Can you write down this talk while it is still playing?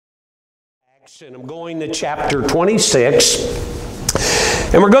Acts, and I'm going to chapter 26.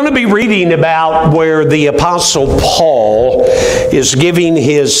 And we're going to be reading about where the Apostle Paul is giving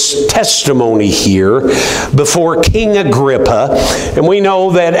his testimony here before King Agrippa. And we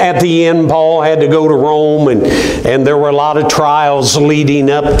know that at the end, Paul had to go to Rome, and there were a lot of trials leading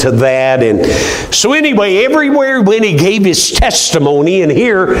up to that. And so anyway, everywhere when he gave his testimony, and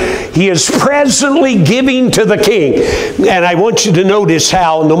here he is presently giving to the king. And I want you to notice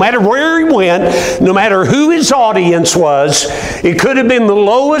how no matter where he went, no matter who his audience was, it could have been the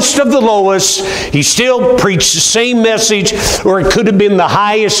lowest of the lowest, he still preached the same message, or it could have been the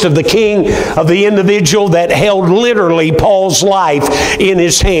highest of the king, of the individual that held literally Paul's life in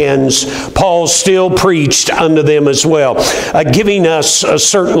his hands. Paul still preached unto them as well, giving us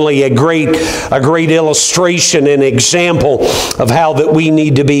certainly a great illustration and example of how that we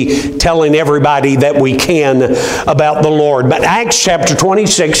need to be telling everybody that we can about the Lord. But Acts chapter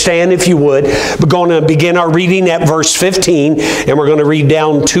 26, stand if you would. We're going to begin our reading at verse 15, and we're going to read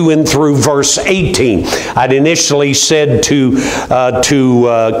down to and through verse 18. I'd initially said to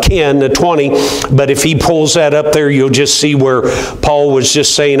Ken 20, but if he pulls that up there, you'll just see where Paul was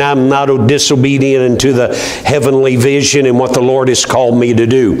just saying, I'm not disobedient unto the heavenly vision and what the Lord has called me to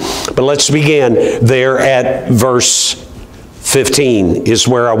do. But let's begin there at verse 15 is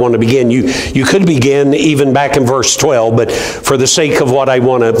where I want to begin. You could begin even back in verse 12, but for the sake of what I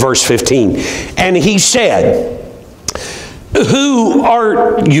want to, verse 15. And he said, who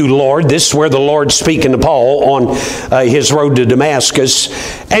are you, Lord? This is where the Lord's speaking to Paul on his road to Damascus.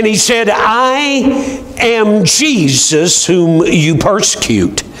 And he said, I am Jesus whom you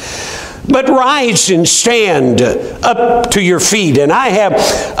persecute. But rise and stand up to your feet, and I have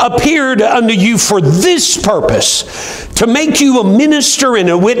appeared unto you for this purpose, to make you a minister and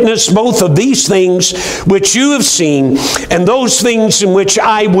a witness both of these things which you have seen, and those things in which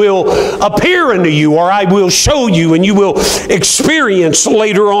I will appear unto you, or I will show you, and you will experience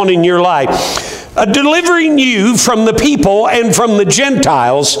later on in your life. Delivering you from the people and from the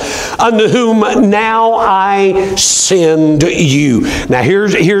Gentiles, unto whom now I send you. Now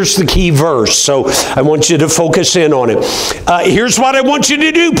here's the key verse, so I want you to focus in on it. Here's what I want you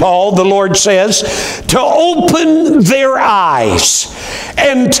to do, Paul, the Lord says, to open their eyes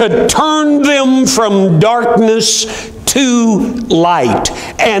and to turn them from darkness to light,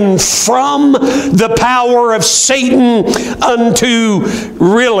 and from the power of Satan unto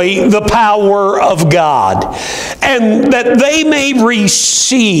really the power of God, and that they may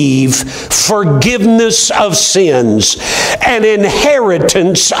receive forgiveness of sins, and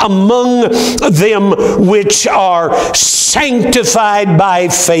inheritance among them which are sanctified by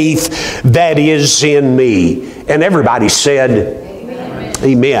faith that is in me. And everybody said, Amen.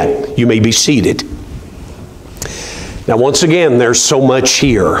 Amen. You may be seated. Now, once again, there's so much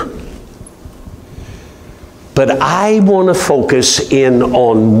here. But I want to focus in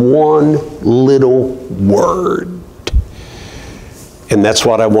on one little word. And that's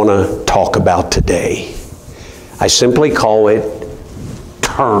what I want to talk about today. I simply call it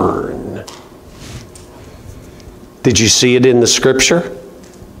turn. Did you see it in the scripture?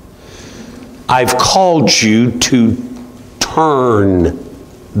 I've called you to turn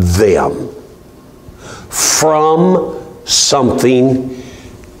them from something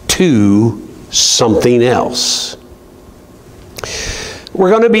to something else. We're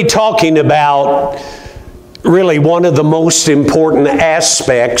going to be talking about really one of the most important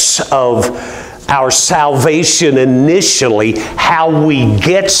aspects of our salvation initially, how we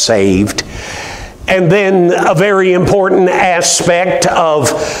get saved, and then a very important aspect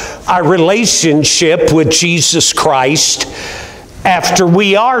of our relationship with Jesus Christ after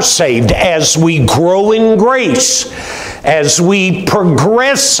we are saved, as we grow in grace, as we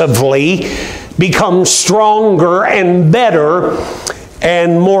progressively become stronger and better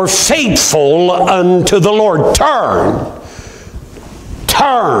and more faithful unto the Lord. Turn.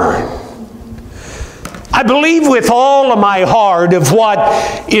 I believe with all of my heart of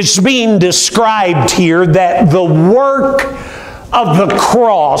what is being described here, that the work of the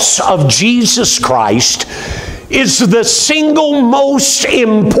cross of Jesus Christ is the single most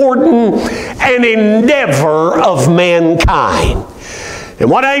important an endeavor of mankind. And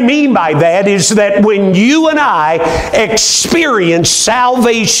what I mean by that is that when you and I experience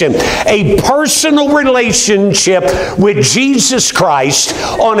salvation, a personal relationship with Jesus Christ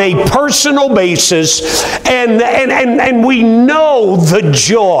on a personal basis, and we know the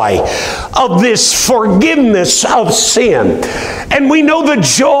joy of this forgiveness of sin, and we know the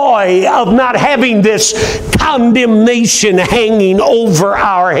joy of not having this condemnation hanging over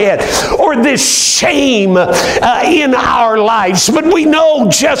our head or this shame in our lives, but we know know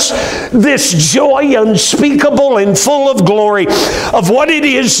just this joy unspeakable and full of glory of what it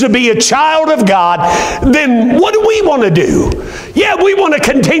is to be a child of God, then what do we want to do? Yeah, we want to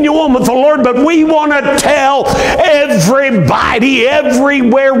continue on with the Lord, but we want to tell everybody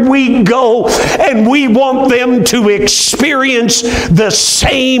everywhere we go, and we want them to experience the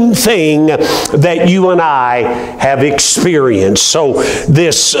same thing that you and I have experienced. So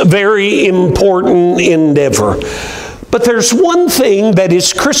this very important endeavor. But there's one thing that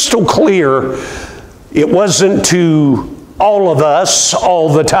is crystal clear. It wasn't to all of us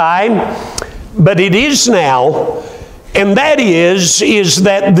all the time, but it is now. And that is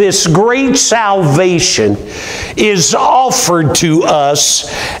that this great salvation is offered to us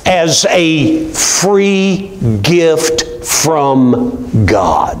as a free gift from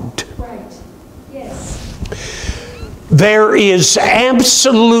God. Right. Yes. There is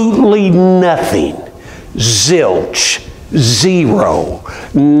absolutely nothing, zilch, zero,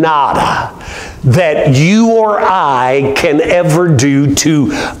 nada, that you or I can ever do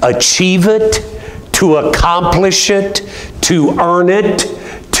to achieve it, to accomplish it, to earn it,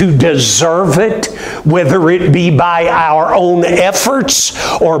 to deserve it, whether it be by our own efforts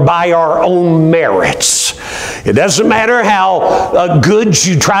or by our own merits. It doesn't matter how good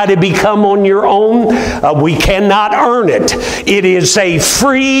you try to become on your own, we cannot earn it. It is a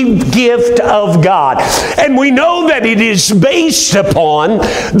free gift of God. And we know that it is based upon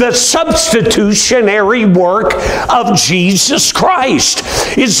the substitutionary work of Jesus Christ.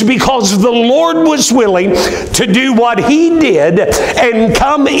 It's because the Lord was willing to do what He did and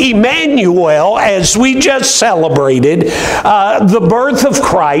come Emmanuel, as we just celebrated, the birth of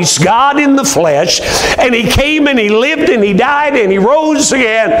Christ, God in the flesh, and He came and He lived and He died and He rose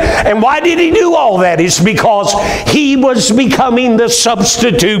again. And why did He do all that? It's because He was becoming the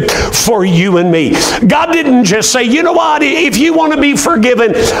substitute for you and me. God didn't just say, you know what, if you want to be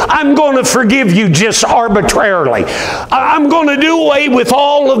forgiven, I'm going to forgive you just arbitrarily. I'm going to do away with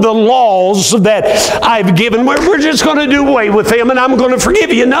all of the laws that I've given. We're just going to do away with them and I'm going to forgive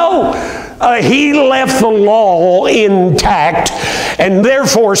you. No. He left the law intact, and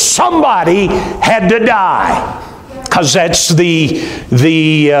therefore somebody had to die, because that's what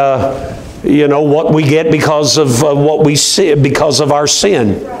we get because of what we sin, because of our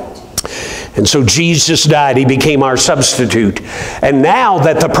sin. And so Jesus died. He became our substitute. And now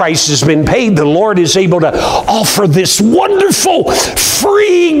that the price has been paid, the Lord is able to offer this wonderful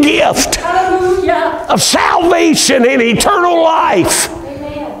free gift of salvation and eternal life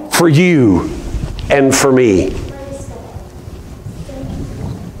for you and for me.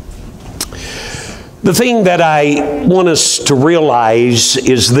 The thing that I want us to realize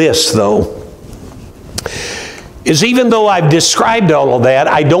is this, though, is even though I've described all of that,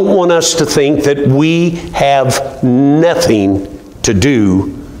 I don't want us to think that we have nothing to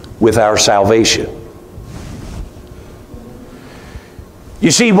do with our salvation. You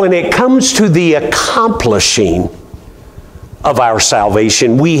see, when it comes to the accomplishing of our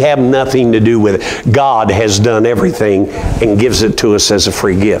salvation, we have nothing to do with it. God has done everything and gives it to us as a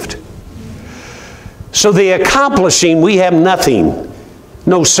free gift. So the accomplishing, we have nothing,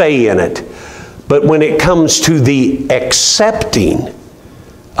 no say in it. But when it comes to the accepting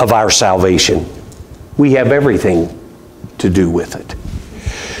of our salvation, we have everything to do with it.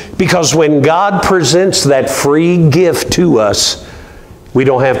 Because when God presents that free gift to us, we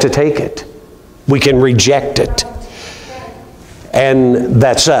don't have to take it. We can reject it. And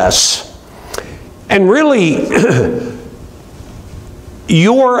that's us. And really,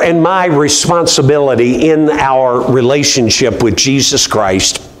 your and my responsibility in our relationship with Jesus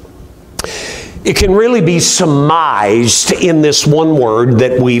Christ, it can really be surmised in this one word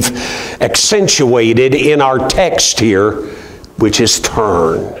that we've accentuated in our text here, which is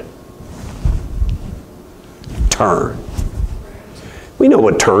turn. Turn. We know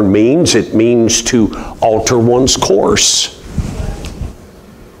what turn means. It means to alter one's course.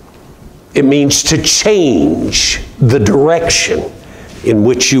 It means to change the direction in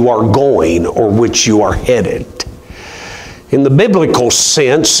which you are going or which you are headed. In the biblical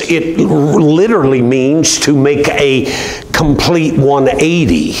sense, it literally means to make a complete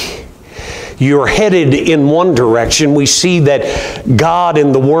 180. You're headed in one direction. We see that God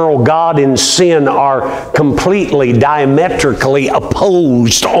and the world, God and sin are completely diametrically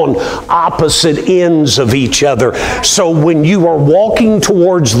opposed on opposite ends of each other. So when you are walking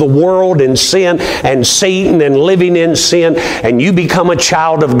towards the world and sin and Satan and living in sin and you become a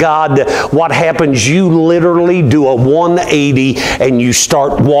child of God, what happens? You literally do a 180 and you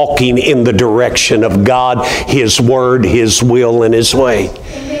start walking in the direction of God, His Word, His will, and His way.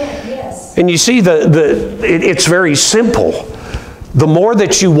 And you see, it's very simple. the more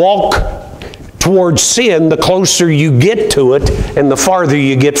that you walk towards sin, the closer you get to it and the farther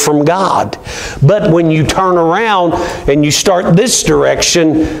you get from God. But when you turn around and you start this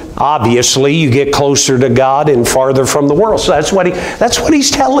direction, obviously you get closer to God and farther from the world. So that's what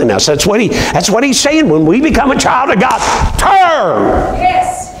he's telling us. That's what he's saying. When we become a child of God, turn.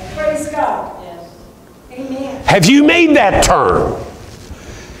 Yes. Praise God. Yes. Amen. Have you made that turn?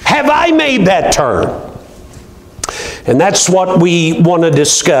 Have I made that turn? And that's what we want to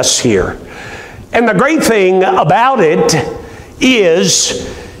discuss here. And the great thing about it is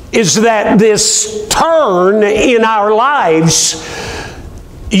that this turn in our lives,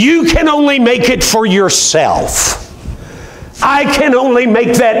 you can only make it for yourself. I can only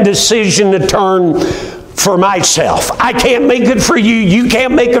make that decision to turn for myself. I can't make it for you. You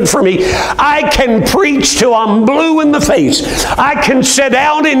can't make it for me. I can preach till I'm blue in the face. I can sit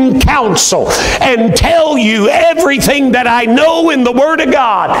down in counsel and tell you everything that I know in the Word of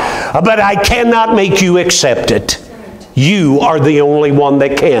God, but I cannot make you accept it. You are the only one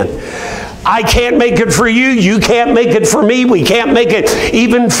that can. I can't make it for you. You can't make it for me. We can't make it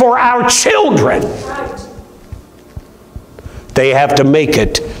even for our children. They have to make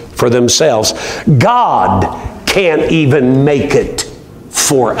it for themselves. God can't even make it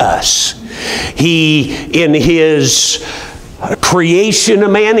for us. He, in His creation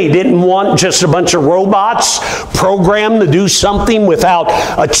of man, He didn't want just a bunch of robots programmed to do something without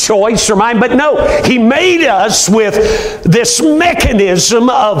a choice or mind. But no, He made us with this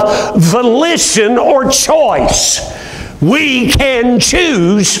mechanism of volition or choice. We can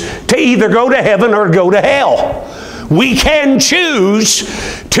choose to either go to heaven or go to hell. We can choose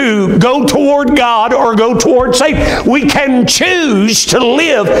to go toward God or go toward Satan. We can choose to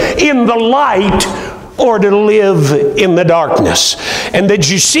live in the light or to live in the darkness. And did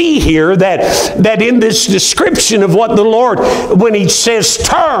you see here that in this description of what the Lord, when He says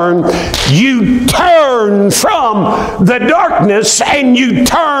turn, you turn from the darkness and you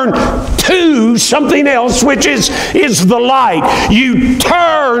turn to something else, which is the light. You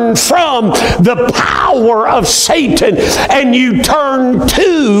turn from the power of Satan and you turn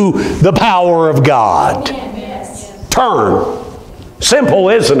to the power of God. Turn. Simple,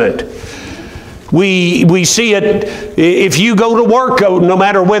 isn't it? We see it if you go to work, no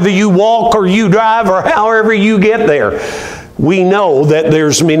matter whether you walk or you drive or however you get there. We know that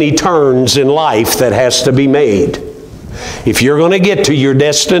there's many turns in life that has to be made. If you're going to get to your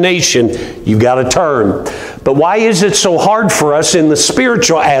destination, you've got to turn. But why is it so hard for us in the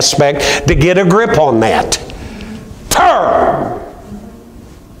spiritual aspect to get a grip on that? Turn.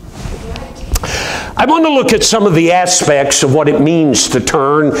 I want to look at some of the aspects of what it means to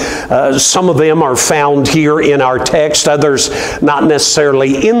turn. Some of them are found here in our text, others not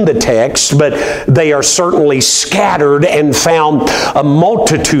necessarily in the text, but they are certainly scattered and found a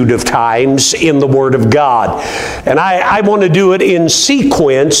multitude of times in the Word of God. And I want to do it in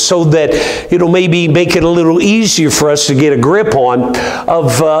sequence so that it'll maybe make it a little easier for us to get a grip on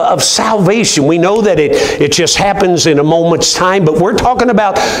of salvation. We know that it just happens in a moment's time, but we're talking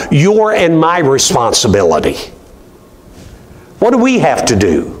about your and my responsibility. What do we have to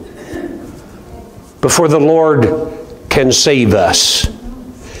do before the Lord can save us?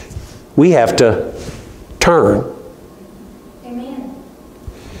 We have to turn. Amen.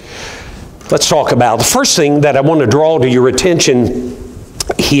 Let's talk about the first thing that I want to draw to your attention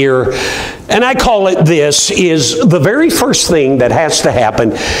here, and I call it this, is the very first thing that has to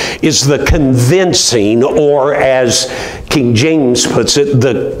happen is the convincing, or as King James puts it,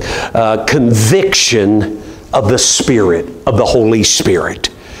 the conviction of the Spirit, of the Holy Spirit.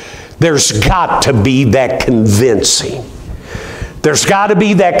 There's got to be that convincing. There's got to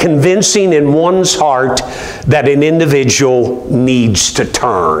be that convincing in one's heart that an individual needs to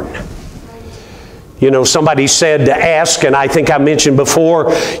turn. You know, somebody said to ask, and I think I mentioned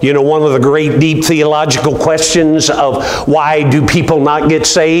before, you know, one of the great deep theological questions of why do people not get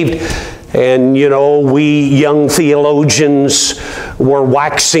saved? And, you know, we young theologians were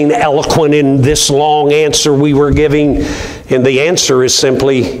waxing eloquent in this long answer we were giving. And the answer is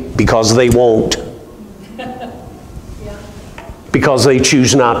simply because they won't. Because they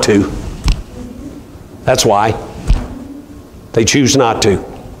choose not to. That's why. They choose not to.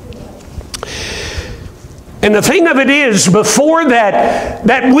 And the thing of it is, before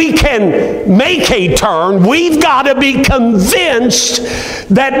that we can make a turn, we've got to be convinced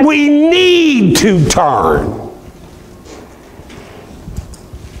that we need to turn.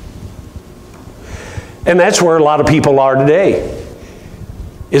 And that's where a lot of people are today.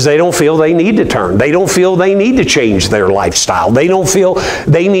 is they don't feel they need to turn. They don't feel they need to change their lifestyle. They don't feel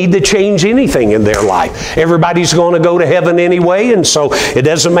they need to change anything in their life. Everybody's going to go to heaven anyway, and so it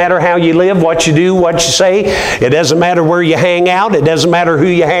doesn't matter how you live, what you do, what you say. It doesn't matter where you hang out. It doesn't matter who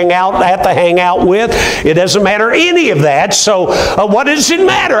you hang out with. It doesn't matter any of that. So what does it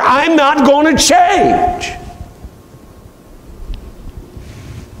matter? I'm not going to change.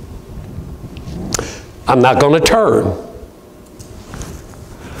 I'm not going to turn.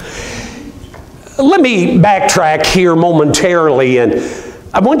 Let me backtrack here momentarily, and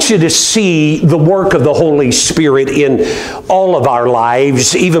I want you to see the work of the Holy Spirit in all of our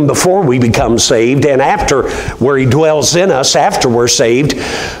lives, even before we become saved and after, where He dwells in us after we're saved.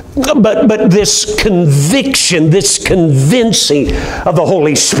 But this conviction, this convincing of the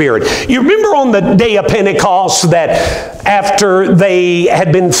Holy Spirit. You remember on the day of Pentecost that after they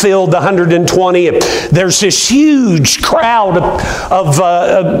had been filled, the 120, there's this huge crowd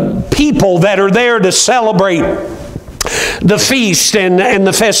of people that are there to celebrate the feast and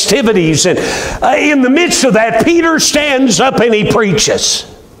the festivities. And in the midst of that, Peter stands up and he preaches.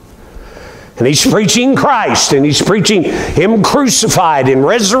 And he's preaching Christ, and he's preaching Him crucified and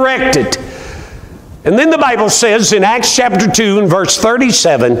resurrected. And then the Bible says in Acts chapter 2 and verse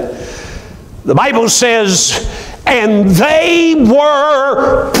 37, the Bible says, and they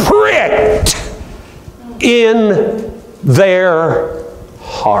were pricked in their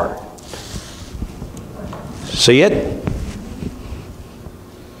heart. See it?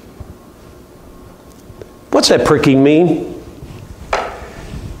 What's that pricking mean?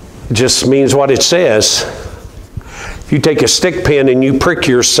 It just means what it says. If you take a stick pin and you prick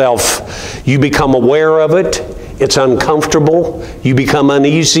yourself, you become aware of it. It's uncomfortable. You become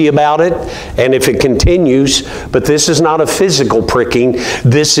uneasy about it. And if it continues, but this is not a physical pricking.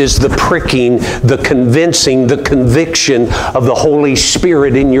 This is the pricking, the convincing, the conviction of the Holy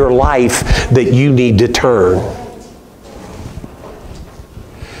Spirit in your life that you need to turn.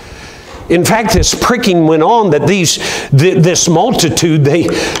 In fact, this pricking went on that this multitude, they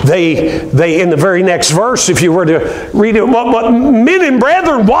in the very next verse, if you were to read it, what men and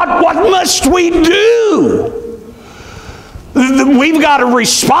brethren, what must we do? We've got to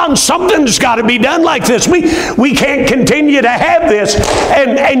respond. Something's got to be done like this. We can't continue to have this.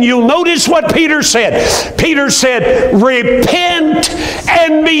 And you'll notice what Peter said. Peter said, repent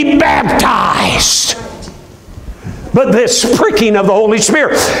and be baptized. But this pricking of the Holy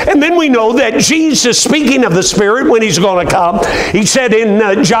Spirit. And then we know that Jesus, speaking of the Spirit, when He's going to come, He said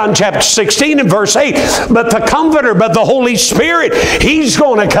in John chapter 16 and verse 8, but the Comforter, but the Holy Spirit, He's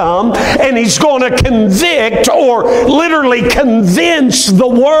going to come and He's going to convict, or literally convince the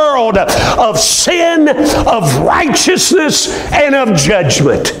world of sin, of righteousness, and of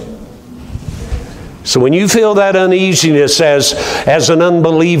judgment. So when you feel that uneasiness as an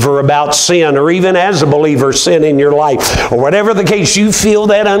unbeliever about sin, or even as a believer, sin in your life, or whatever the case, you feel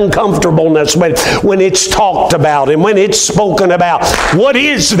that uncomfortableness when it's talked about and when it's spoken about. What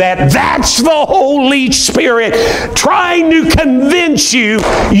is that? That's the Holy Spirit trying to convince you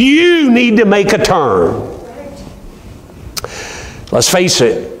need to make a turn. Let's face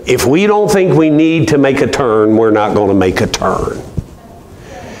it, if we don't think we need to make a turn, we're not going to make a turn.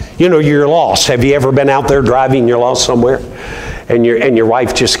 You know, you're lost. Have you ever been out there driving, you're lost somewhere, and your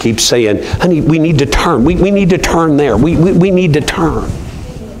wife just keeps saying, honey, we need to turn. We need to turn there. We need to turn.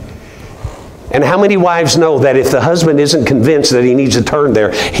 And how many wives know that if the husband isn't convinced that he needs to turn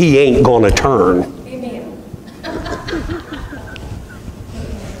there, he ain't going to turn? Amen.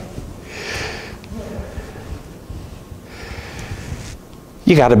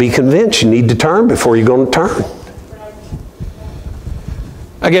 You got to be convinced you need to turn before you're going to turn.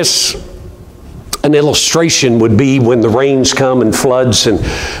 I guess an illustration would be when the rains come and floods, and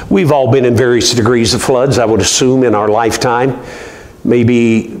we've all been in various degrees of floods, I would assume, in our lifetime.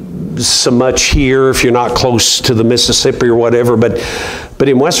 Maybe so much here if you're not close to the Mississippi or whatever, but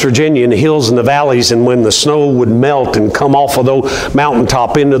in West Virginia, in the hills and the valleys, and when the snow would melt and come off of the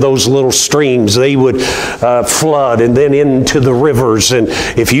mountaintop into those little streams, they would flood and then into the rivers. And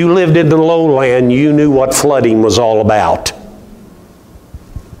if you lived in the lowland, you knew what flooding was all about.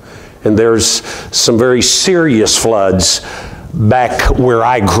 And there's some very serious floods back where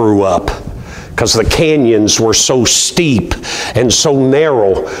I grew up, because the canyons were so steep and so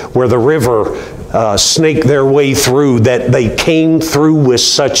narrow where the river snaked their way through, that they came through with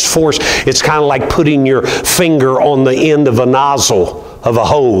such force. It's kind of like putting your finger on the end of a nozzle of a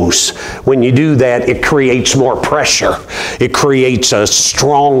hose. When you do that, it creates more pressure. It creates a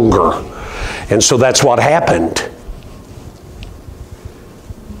stronger. And so that's what happened.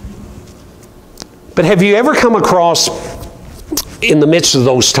 But have you ever come across in the midst of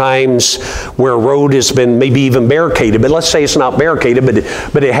those times where a road has been maybe even barricaded, but let's say it's not barricaded,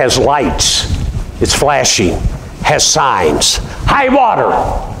 but it has lights, it's flashing, has signs, high water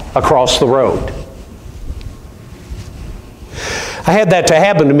across the road. I had that to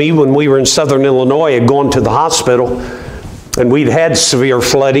happen to me when we were in southern Illinois. I'd gone to the hospital, and we'd had severe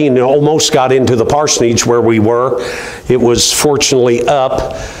flooding and almost got into the parsonage where we were. It was fortunately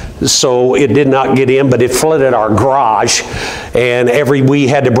up, so it did not get in, but it flooded our garage, and we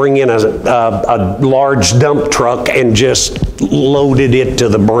had to bring in a large dump truck and just loaded it to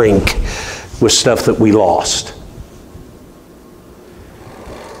the brink with stuff that we lost.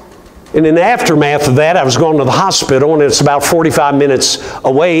 And in the aftermath of that, I was going to the hospital, and it's about 45 minutes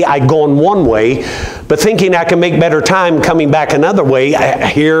away. I'd gone one way, but thinking I could make better time coming back another way,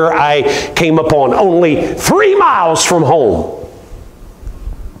 here I came upon, only 3 miles from home,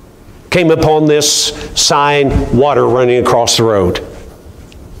 came upon this sign, water running across the road.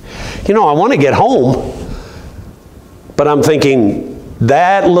 You know, I want to get home, but I'm thinking,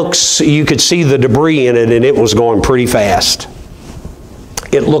 that looks, you could see the debris in it, and it was going pretty fast.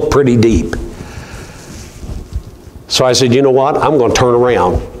 It looked pretty deep. So I said, you know what? I'm going to turn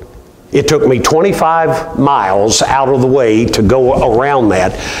around. It took me 25 miles out of the way to go around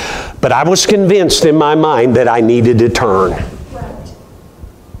that. But I was convinced in my mind that I needed to turn.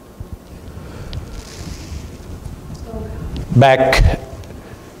 Back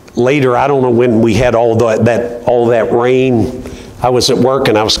later, I don't know when we had all that rain. I was at work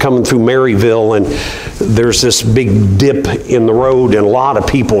and I was coming through Maryville, and there's this big dip in the road, and a lot of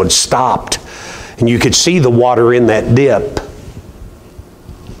people had stopped, and you could see the water in that dip.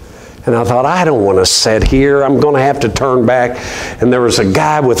 And I thought, I don't want to sit here. I'm going to have to turn back. And there was a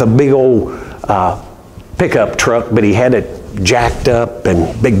guy with a big old pickup truck, but he had it jacked up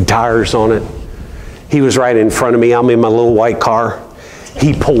and big tires on it. He was right in front of me. I'm in my little white car.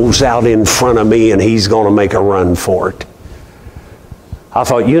 He pulls out in front of me, and he's going to make a run for it. I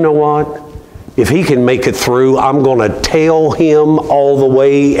thought, you know what? If he can make it through, I'm going to tail him all the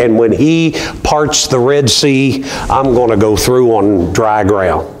way, and when he parts the Red Sea, I'm going to go through on dry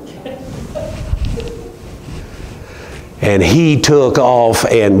ground. And he took off,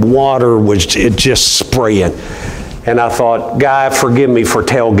 and water was just spraying. And I thought, guy, forgive me for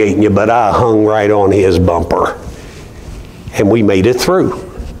tailgating you, but I hung right on his bumper. And we made it through.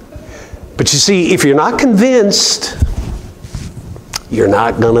 But you see, if you're not convinced, you're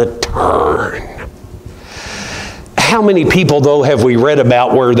not going to turn. How many people, though, have we read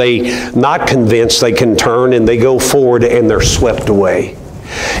about where they not convinced they can turn, and they go forward and they're swept away?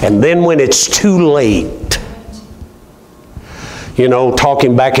 And then when it's too late, you know,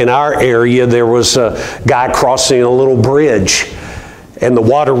 talking back in our area, there was a guy crossing a little bridge, and the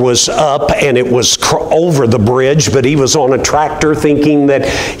water was up and it was over the bridge, but he was on a tractor thinking that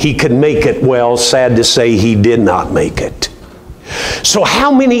he could make it. Well, sad to say, he did not make it. So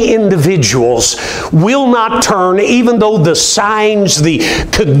how many individuals will not turn, even though the signs, the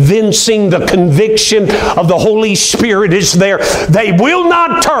convincing, the conviction of the Holy Spirit is there? They will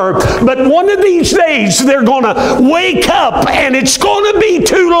not turn, but one of these days they're going to wake up and it's going to be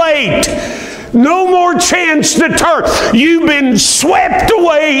too late. No more chance to turn. You've been swept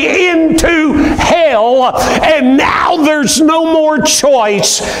away into hell, and now there's no more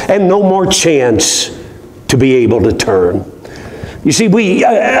choice and no more chance to be able to turn. You see, we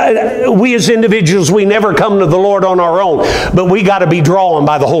as individuals, we never come to the Lord on our own, but we got to be drawn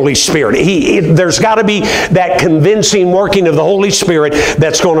by the Holy Spirit. There's got to be that convincing working of the Holy Spirit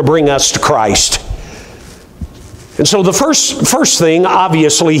that's going to bring us to Christ. And so the first thing,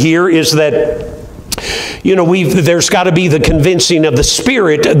 obviously, here is that, you know, there's got to be the convincing of the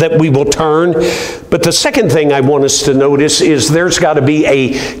Spirit that we will turn. But the second thing I want us to notice is there's got to be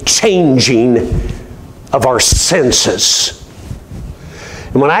a changing of our senses.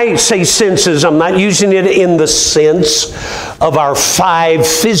 And when I say senses, I'm not using it in the sense of our 5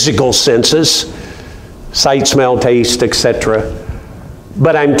 physical senses, sight, smell, taste, etc.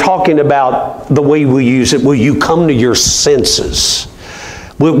 But I'm talking about the way we use it. Will you come to your senses?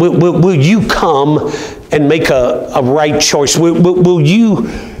 Will you come and make a right choice? Will you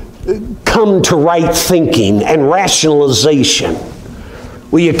come to right thinking and rationalization?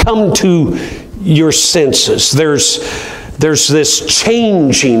 Will you come to your senses? There's this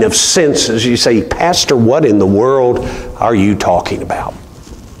changing of senses. You say, Pastor, what in the world are you talking about?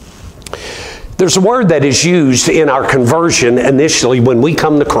 There's a word that is used in our conversion initially when we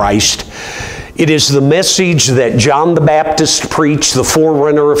come to Christ. It is the message that John the Baptist preached, the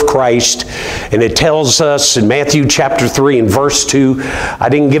forerunner of Christ. And it tells us in Matthew chapter 3 and verse 2, I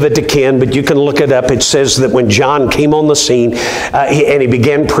didn't give it to Ken, but you can look it up. It says that when John came on the scene and he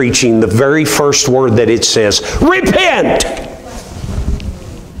began preaching, the very first word that it says, repent!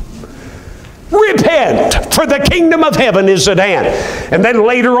 Repent, for the kingdom of heaven is at hand. And then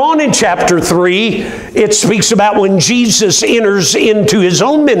later on in chapter 3, it speaks about when Jesus enters into his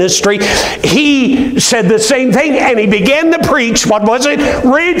own ministry, he said the same thing, and he began to preach, what was it?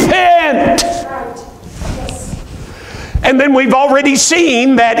 Repent! And then we've already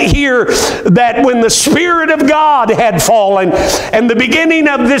seen that here, that when the Spirit of God had fallen, and the beginning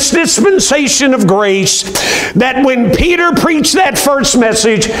of this dispensation of grace, that when Peter preached that first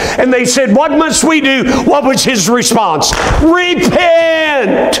message, and they said, what must we do? What was his response?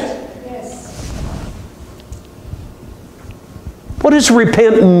 Repent! Yes. What does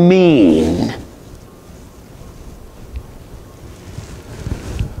repent mean?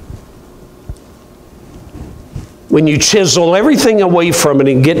 When you chisel everything away from it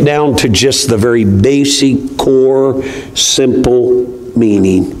and get down to just the very basic, core, simple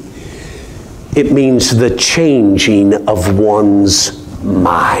meaning, it means the changing of one's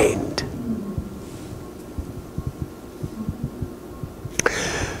mind.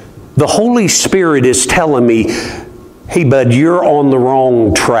 The Holy Spirit is telling me, hey bud, you're on the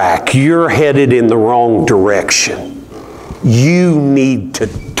wrong track. You're headed in the wrong direction. You need to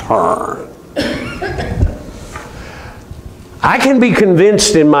turn. I can be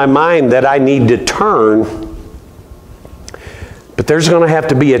convinced in my mind that I need to turn, but there's going to have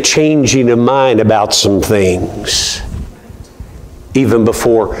to be a changing of mind about some things even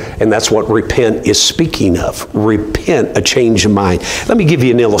before, and that's what repent is speaking of. Repent, a change of mind. Let me give you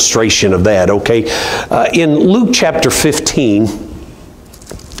an illustration of that, okay? In Luke chapter 15,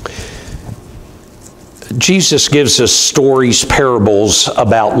 Jesus gives us stories, parables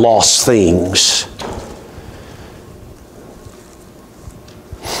about lost things.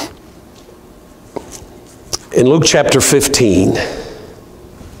 In Luke chapter 15,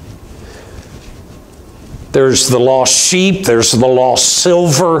 there's the lost sheep, there's the lost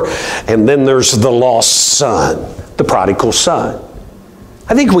silver, and then there's the lost son, the prodigal son.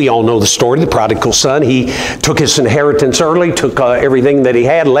 I think we all know the story, the prodigal son. He took his inheritance early, took everything that he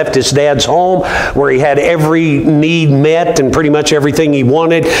had, left his dad's home where he had every need met and pretty much everything he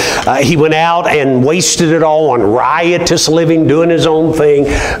wanted. He went out and wasted it all on riotous living, doing his own thing.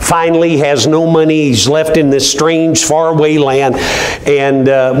 Finally, has no money. He's left in this strange, faraway land. And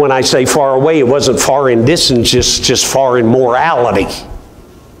when I say far away, it wasn't far in distance, just far in morality.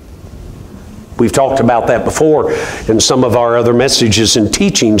 We've talked about that before in some of our other messages and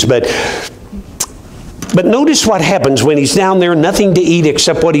teachings, but notice what happens when he's down there, nothing to eat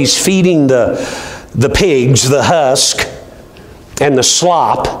except what he's feeding the pigs, the husk, and the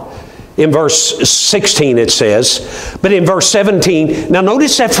slop. In verse 16 it says, but in verse 17, now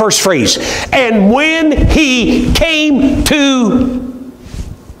notice that first phrase, and when he came to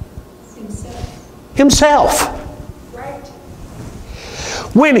himself.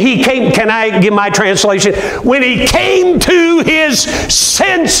 When he came, can I give my translation? When he came to his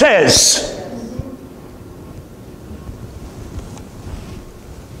senses.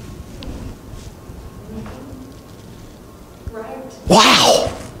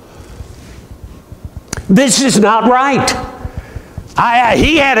 Wow. This is not right.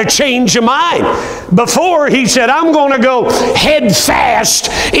 He had a change of mind. Before he said, I'm going to go head fast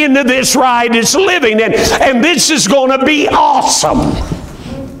into this riotous living and this is going to be awesome.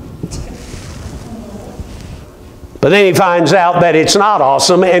 But then he finds out that it's not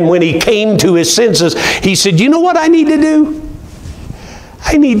awesome, and when he came to his senses, he said, you know what I need to do?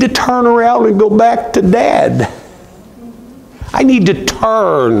 I need to turn around and go back to Dad. I need to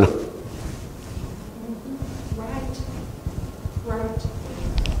turn. Right.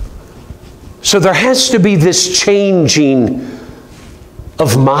 So there has to be this changing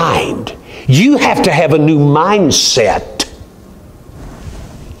of mind. You have to have a new mindset.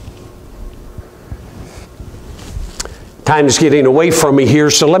 Time's getting away from me here,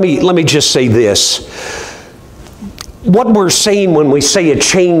 so let me just say this. What we're saying when we say a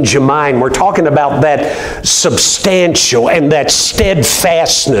change of mind, we're talking about that substantial and that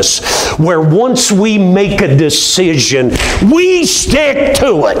steadfastness where once we make a decision, we stick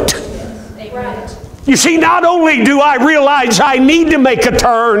to it. Right. You see, not only do I realize I need to make a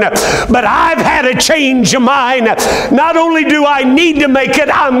turn, but I've had a change of mind. Not only do I need to make it,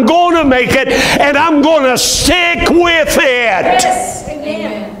 I'm going to make it, and I'm going to stick with it. Yes.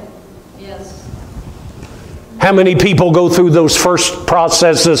 Amen. Yes. How many people go through those first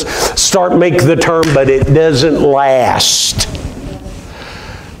processes, make the turn, but it doesn't last?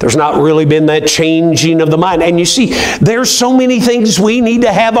 There's not really been that changing of the mind. And you see, there's so many things we need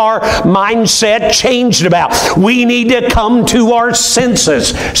to have our mindset changed about. We need to come to our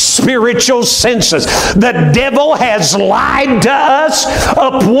senses, spiritual senses. The devil has lied to us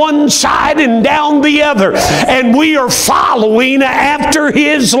up one side and down the other. And we are following after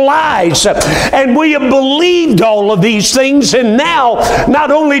his lies. And we have believed all of these things. And now,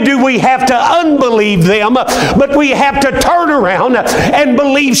 not only do we have to unbelieve them, but we have to turn around and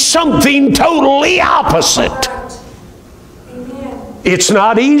believe something totally opposite. Amen. It's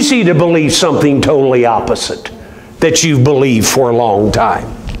not easy to believe something totally opposite that you've believed for a long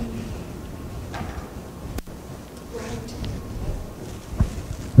time.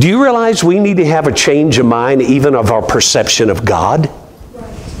 Do you realize we need to have a change of mind even of our perception of God?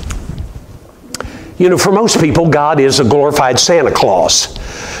 You know, for most people, God is a glorified Santa Claus.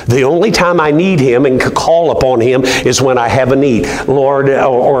 The only time I need him and call upon him is when I have a need. Lord,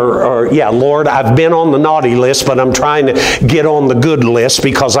 Lord, I've been on the naughty list, but I'm trying to get on the good list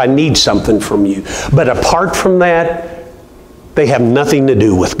because I need something from you. But apart from that, they have nothing to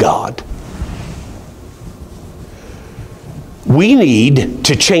do with God. We need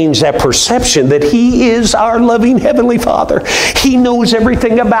to change that perception that he is our loving Heavenly Father. He knows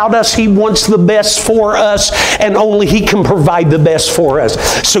everything about us. He wants the best for us, and only he can provide the best for us.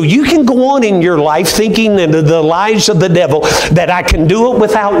 So you can go on in your life thinking into the lies of the devil that I can do it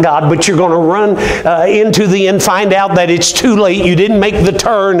without God, but you're going to run into the end, find out that it's too late. You didn't make the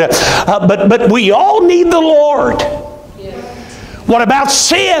turn. But we all need the Lord. What about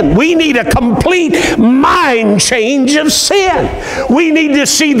sin? We need a complete mind change of sin. We need to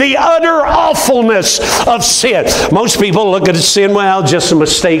see the utter awfulness of sin. Most people look at sin, well, just a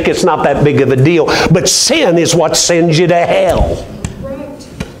mistake. It's not that big of a deal. But sin is what sends you to hell. Right.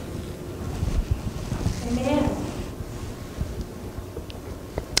 Amen.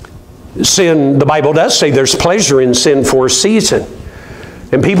 Sin, the Bible does say there's pleasure in sin for a season.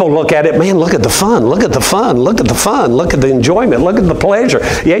 And people look at it, man, look at the fun, look at the fun, look at the fun, look at the enjoyment, look at the pleasure.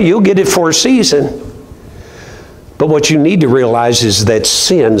 Yeah, you'll get it for a season. But what you need to realize is that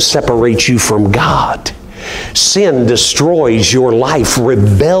sin separates you from God. Sin destroys your life.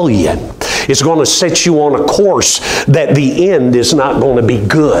 Rebellion is going to set you on a course that the end is not going to be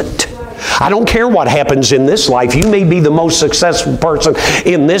good. I don't care what happens in this life. You may be the most successful person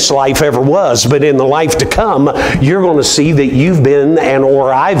in this life ever was, but in the life to come, you're going to see that you've been,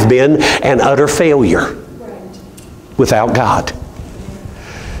 or I've been, an utter failure without God.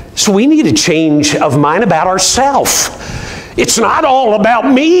 So we need a change of mind about ourselves. It's not all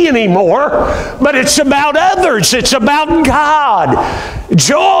about me anymore, but it's about others. It's about God.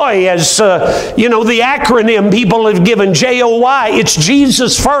 Joy, as the acronym people have given, J-O-Y. It's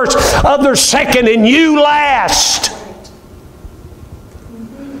Jesus first, others second, and you last.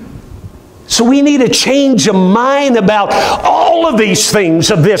 So we need a change of mind about all of these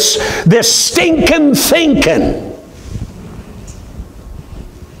things, of this stinking thinking.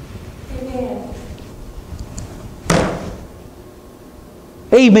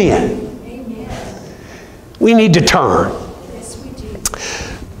 Amen. Amen. We need to turn. Yes, we do.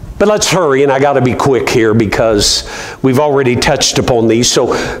 But let's hurry, and I got to be quick here because we've already touched upon these. So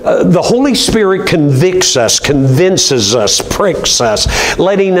the Holy Spirit convicts us, convinces us, pricks us,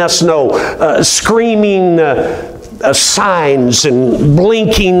 letting us know, screaming signs and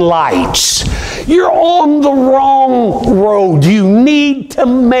blinking lights. You're on the wrong road. You need to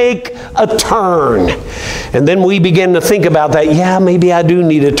make a turn. And then we begin to think about that. Yeah, maybe I do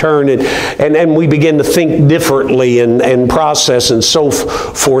need a turn. And we begin to think differently and process and so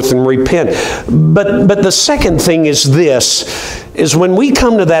forth and repent. But the second thing is this, is when we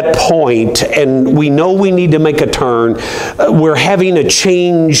come to that point and we know we need to make a turn, we're having a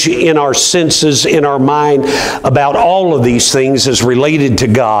change in our senses, in our mind about all of these things as related to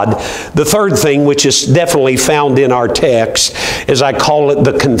God. The third thing, which is definitely found in our text, is I call it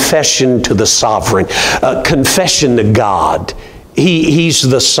the confession to the sovereign. Confession to God. He's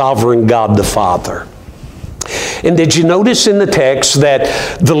the sovereign God the Father. And did you notice in the text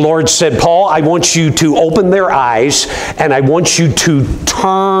that the Lord said, Paul, I want you to open their eyes and I want you to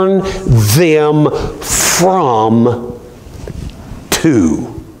turn them from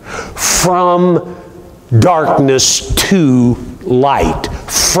darkness to light,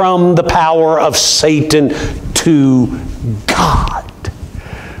 from the power of Satan to God.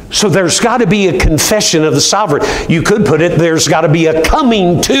 So there's got to be a confession of the sovereign. You could put it, there's got to be a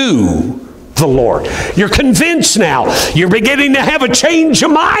coming to the Lord. You're convinced now. You're beginning to have a change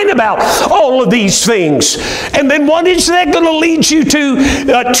of mind about all of these things. And then what is that going to lead you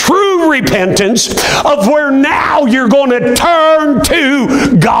to? True repentance, of where now you're going to turn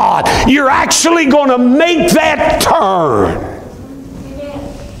to God. You're actually going to make that turn.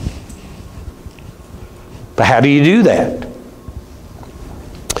 But how do you do that?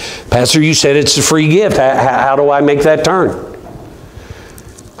 Pastor, you said it's a free gift. How do I make that turn?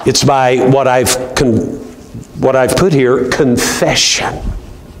 It's by what I've put here, confession.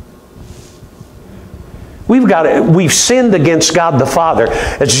 We've sinned against God the Father.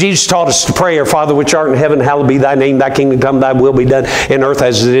 As Jesus taught us to pray, Our Father which art in heaven, hallowed be thy name, thy kingdom come, thy will be done in earth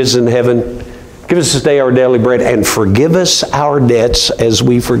as it is in heaven. Give us this day our daily bread, and forgive us our debts as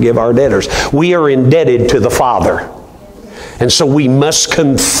we forgive our debtors. We are indebted to the Father. And so we must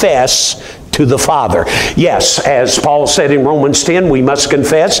confess to the Father. Yes, as Paul said in Romans 10, we must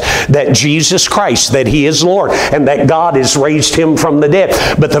confess that Jesus Christ, that He is Lord, and that God has raised Him from the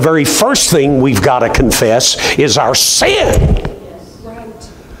dead. But the very first thing we've got to confess is our sin. Yes,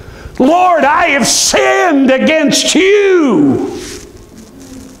 right. Lord, I have sinned against You.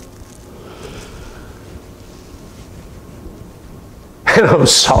 And I'm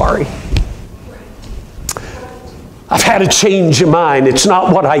sorry. I've had a change of mind. It's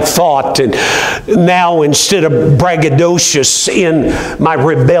not what I thought. And now, instead of braggadocious in my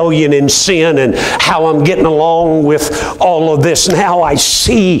rebellion and sin and how I'm getting along with all of this, now I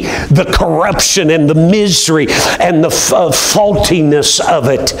see the corruption and the misery and the faultiness of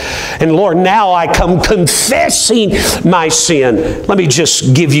it. And Lord, now I come confessing my sin. Let me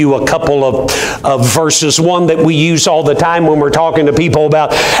just give you a couple of verses. One that we use all the time when we're talking to people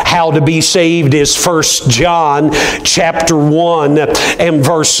about how to be saved is 1 John chapter 1 and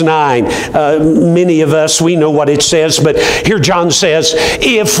verse 9. Many of us, we know what it says, but here John says,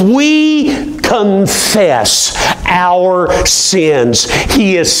 if we confess our sins,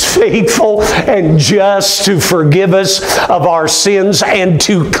 He is faithful and just to forgive us of our sins and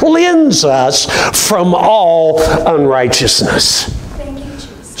to cleanse us from all unrighteousness.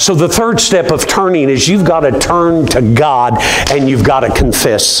 So the third step of turning is you've got to turn to God and you've got to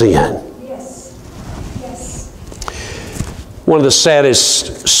confess sin. One of the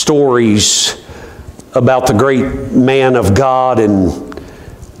saddest stories about the great man of God and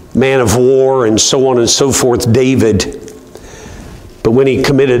man of war and so on and so forth, David. But when he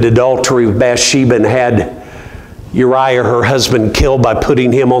committed adultery with Bathsheba and had Uriah, her husband, killed by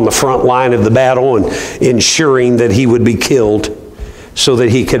putting him on the front line of the battle and ensuring that he would be killed so that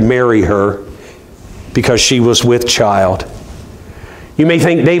he could marry her because she was with child. You may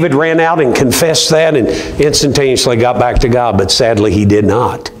think David ran out and confessed that and instantaneously got back to God, but sadly he did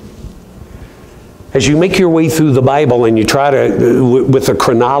not. As you make your way through the Bible and you try to, with the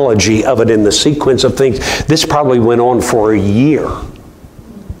chronology of it and the sequence of things, this probably went on for a year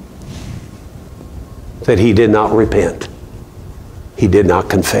that he did not repent. He did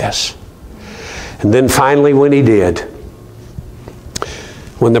not confess. And then finally when he did,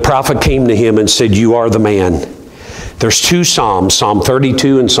 when the prophet came to him and said, you are the man. There's two Psalms, Psalm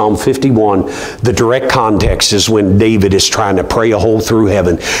 32 and Psalm 51. The direct context is when David is trying to pray a hole through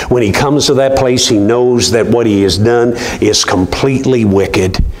heaven. When he comes to that place, he knows that what he has done is completely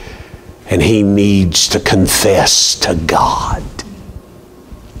wicked, and he needs to confess to God.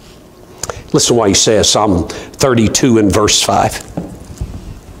 Listen to what he says, Psalm 32 and verse 5.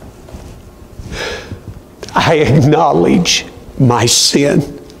 I acknowledge my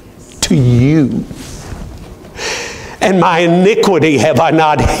sin to You, and my iniquity have I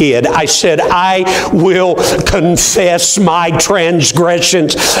not hid. I said, I will confess my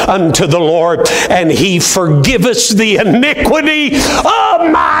transgressions unto the Lord, and He forgiveth the iniquity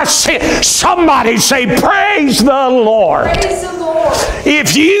of my sin. Somebody say, praise the Lord. Praise the Lord.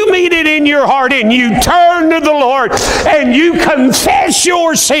 If you mean it in your heart and you turn to the Lord and you confess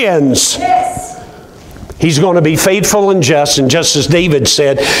your sins, Yes. He's going to be faithful and just as David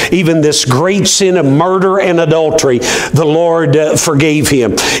said, even this great sin of murder and adultery, the Lord forgave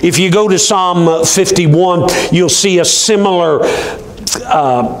him. If you go to Psalm 51, you'll see a similar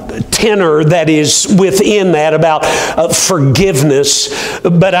tenor that is within that about forgiveness,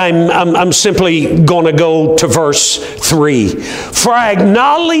 but I'm simply going to go to verse 3. For I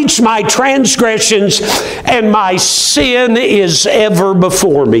acknowledge my transgressions, and my sin is ever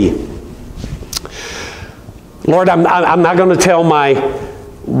before me. Lord, I'm not going to tell my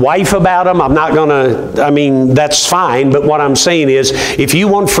wife about them. I'm not going to, that's fine. But what I'm saying is, if you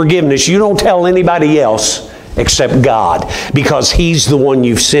want forgiveness, you don't tell anybody else. except God, because He's the one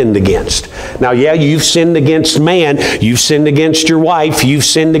you've sinned against. Now, yeah, you've sinned against man, you've sinned against your wife, you've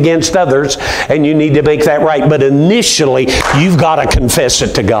sinned against others, and you need to make that right. But initially, you've got to confess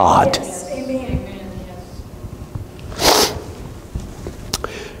it to God. Yes. Amen.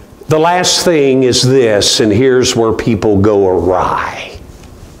 The last thing is this, and here's where people go awry.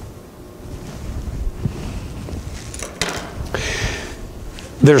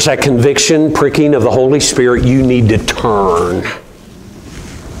 There's that conviction, pricking of the Holy Spirit. You need to turn.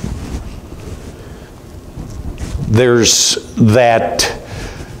 There's that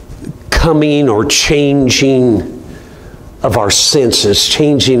coming or changing of our senses,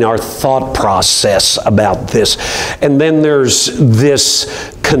 changing our thought process about this. And then there's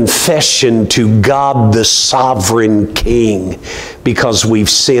this confession to God the sovereign King, because we've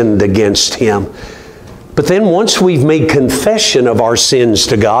sinned against Him. But then once we've made confession of our sins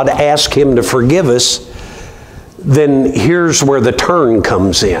to God, ask Him to forgive us, then here's where the turn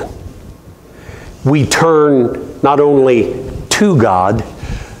comes in. We turn not only to God,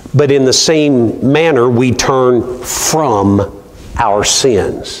 but in the same manner we turn from our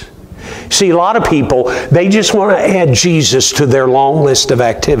sins. See, a lot of people, they just want to add Jesus to their long list of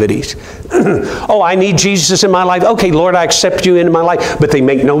activities. Oh, I need Jesus in my life. Okay, Lord, I accept you into my life. But they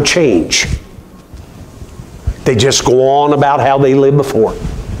make no change. They just go on about how they lived before.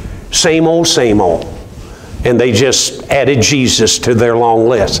 Same old, same old. And they just added Jesus to their long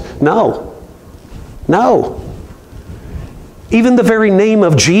list. No. No. Even the very name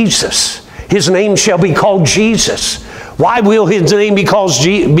of Jesus, His name shall be called Jesus. Why will His name be called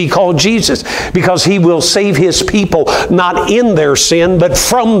Jesus? Because He will save His people not in their sin, but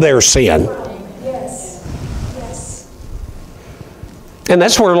from their sin. Yes. Yes. And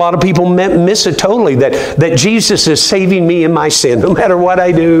that's where a lot of people miss it totally, that Jesus is saving me in my sin, no matter what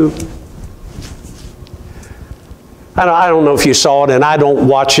I do. I don't know if you saw it, and I don't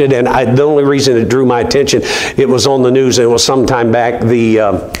watch it, and the only reason it drew my attention, it was on the news, and it was sometime back, the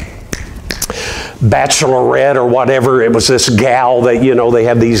Bachelorette or whatever. It was this gal that, they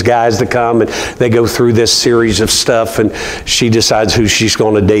have these guys that come, and they go through this series of stuff, and she decides who she's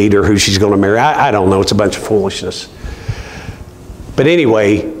going to date or who she's going to marry. I don't know. It's a bunch of foolishness. But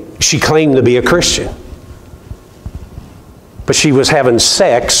anyway, she claimed to be a Christian. But she was having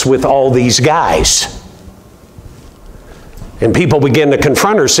sex with all these guys. And people began to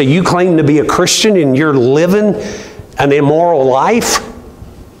confront her, say, you claim to be a Christian and you're living an immoral life?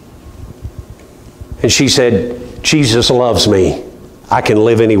 And she said, Jesus loves me. I can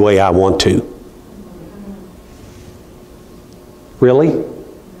live any way I want to. Really?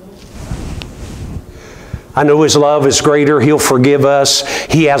 I know His love is greater. He'll forgive us.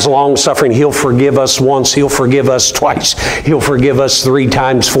 He has long suffering. He'll forgive us once. He'll forgive us twice. He'll forgive us 3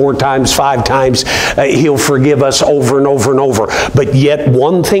 times, 4 times, 5 times. He'll forgive us over and over and over. But yet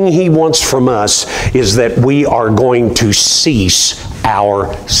one thing He wants from us is that we are going to cease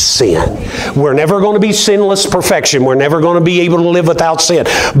our sin. We're never going to be sinless perfection. We're never going to be able to live without sin.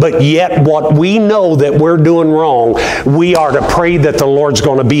 But yet what we know that we're doing wrong, we are to pray that the Lord's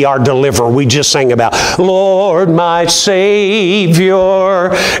going to be our deliverer. We just sang about, Lord, my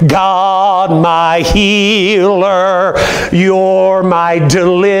Savior, God, my healer, you're my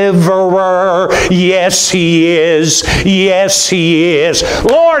deliverer. Yes, He is. Yes, He is.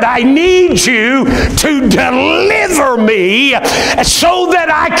 Lord, I need you to deliver me so that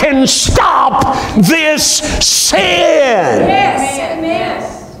I can stop this sin. Yes.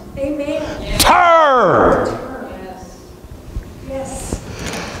 Amen. Amen. Turn.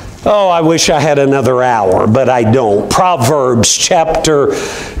 Yes. Oh, I wish I had another hour, but I don't. Proverbs chapter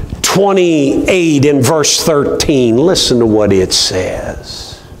 28 and verse 13. Listen to what it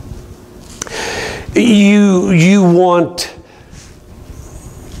says. You want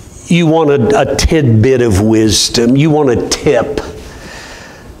a tidbit of wisdom. You want a tip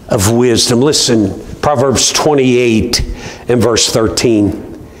of wisdom. Listen, Proverbs 28 and verse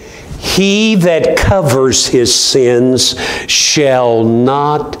 13. He that covers his sins shall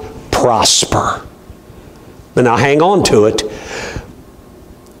not prosper. But now hang on to it.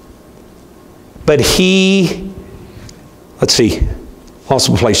 But he, let's see,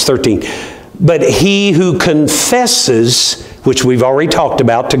 also place 13. But he who confesses, which we've already talked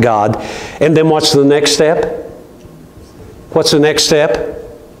about, to God, and then what's the next step? What's the next step?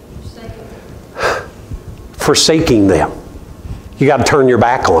 Forsaking them. You got to turn your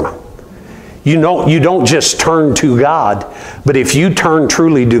back on them. You don't just turn to God, but if you turn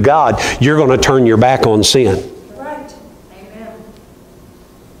truly to God, you're going to turn your back on sin. Right. Amen.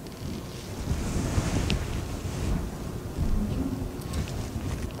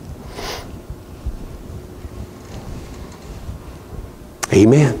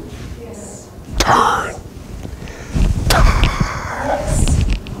 Amen. Yes. Turn.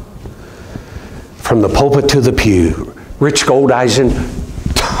 From the pulpit to the pew. Rich Goldeisen,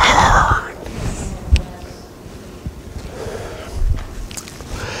 turn.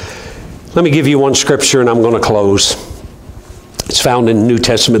 Let me give you one scripture and I'm going to close. It's found in the New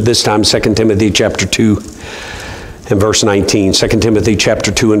Testament this time, 2 Timothy chapter 2 and verse 19. 2 Timothy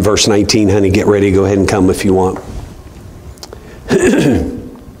chapter 2 and verse 19. Honey, get ready. Go ahead and come if you want.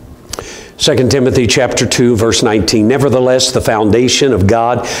 2 Timothy chapter 2, verse 19. Nevertheless, the foundation of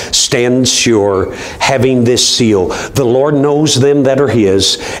God stands sure, having this seal. The Lord knows them that are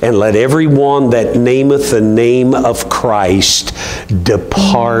his, and let every one that nameth the name of Christ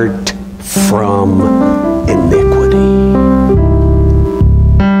depart from iniquity.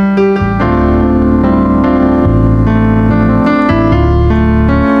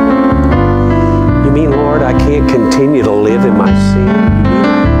 You mean, Lord, I can't continue to live in my sin?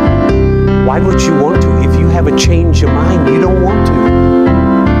 Why would you want to? If you have a change of mind, you don't want to.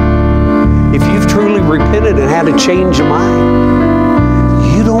 If you've truly repented and had a change of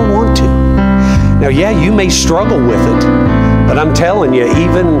mind, you don't want to. Now, yeah, you may struggle with it, but I'm telling you,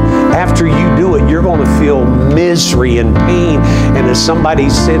 even after you do it, you're going to feel misery and pain. And as somebody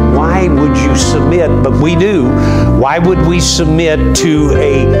said, why would you submit? But we do. Why would we submit to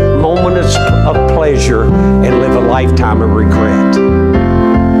a moment of pleasure and live a lifetime of regret?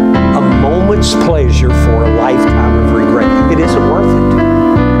 Moment's pleasure for a lifetime of regret. It isn't worth it.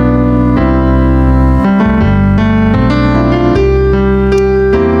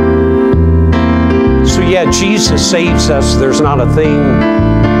 So yeah, Jesus saves us. There's not a thing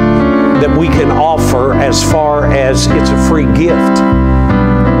that we can offer as far as it's a free gift.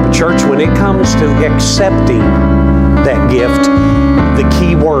 But church, when it comes to accepting that gift, the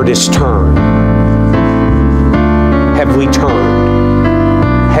key word is turn. Have we turned?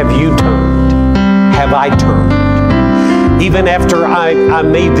 Have you turned? Have I turned? Even after I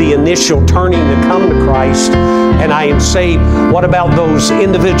made the initial turning to come to Christ and I am saved, what about those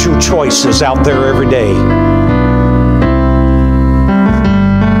individual choices out there every day?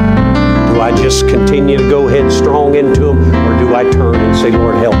 Do I just continue to go headstrong into them, or do I turn and say,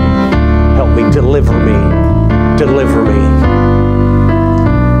 Lord, help me. Help me, deliver me. Deliver me.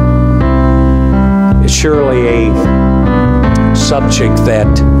 It's surely a subject that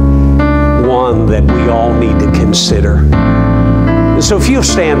we all need to consider. And so if you'll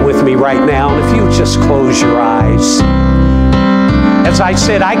stand with me right now, and if you'll just close your eyes. As I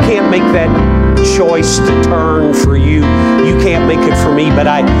said, I can't make that choice to turn for you. You can't make it for me, but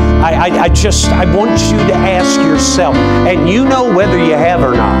I want you to ask yourself, and you know whether you have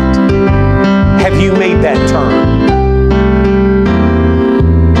or not. Have you made that turn?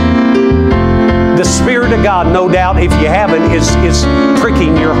 The Spirit of God, no doubt, if you haven't, is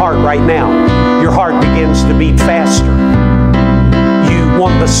pricking your heart right now. Your heart begins to beat faster. You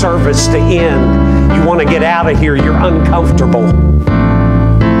want the service to end. You want to get out of here. You're uncomfortable.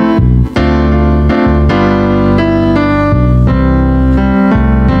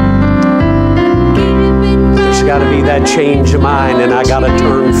 There's got to be that change of mind, and I got to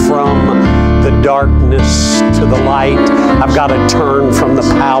turn from the darkness to the light. I've got to turn from the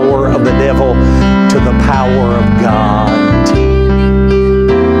power of the devil to the power of God.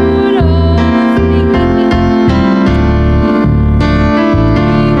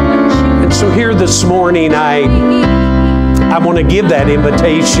 And so here this morning, I want to give that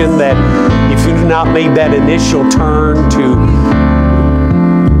invitation that if you've not made that initial turn to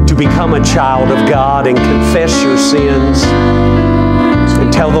become a child of God and confess your sins,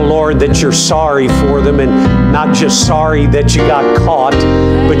 and tell the Lord that you're sorry for them, and not just sorry that you got caught,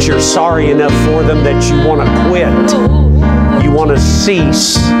 but you're sorry enough for them that you want to quit. You want to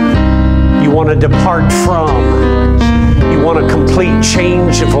cease. You want to depart from. You want a complete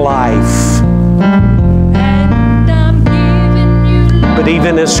change of life. But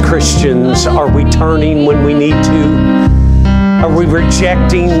even as Christians, are we turning when we need to? Are we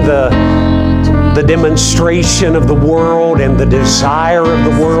rejecting the demonstration of the world and the desire of the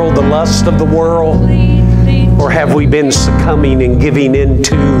world, the lust of the world? Or have we been succumbing and giving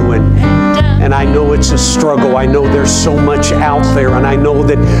into? And I know it's a struggle. I know there's so much out there, and I know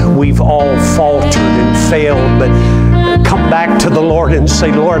that we've all faltered and failed, but come back to the Lord and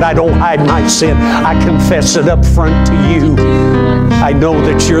say, Lord, I don't hide my sin. I confess it up front to you. I know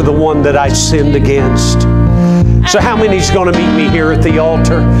that you're the one that I sinned against. So how many's going to meet me here at the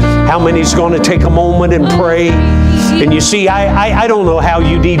altar? How many's going to take a moment and pray? And you see, I don't know how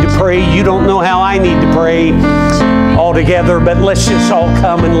you need to pray. You don't know how I need to pray. All all together, but let's just all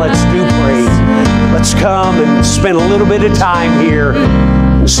come and let's do praise. Let's come and spend a little bit of time here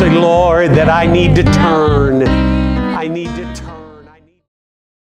and say, Lord, that I need to turn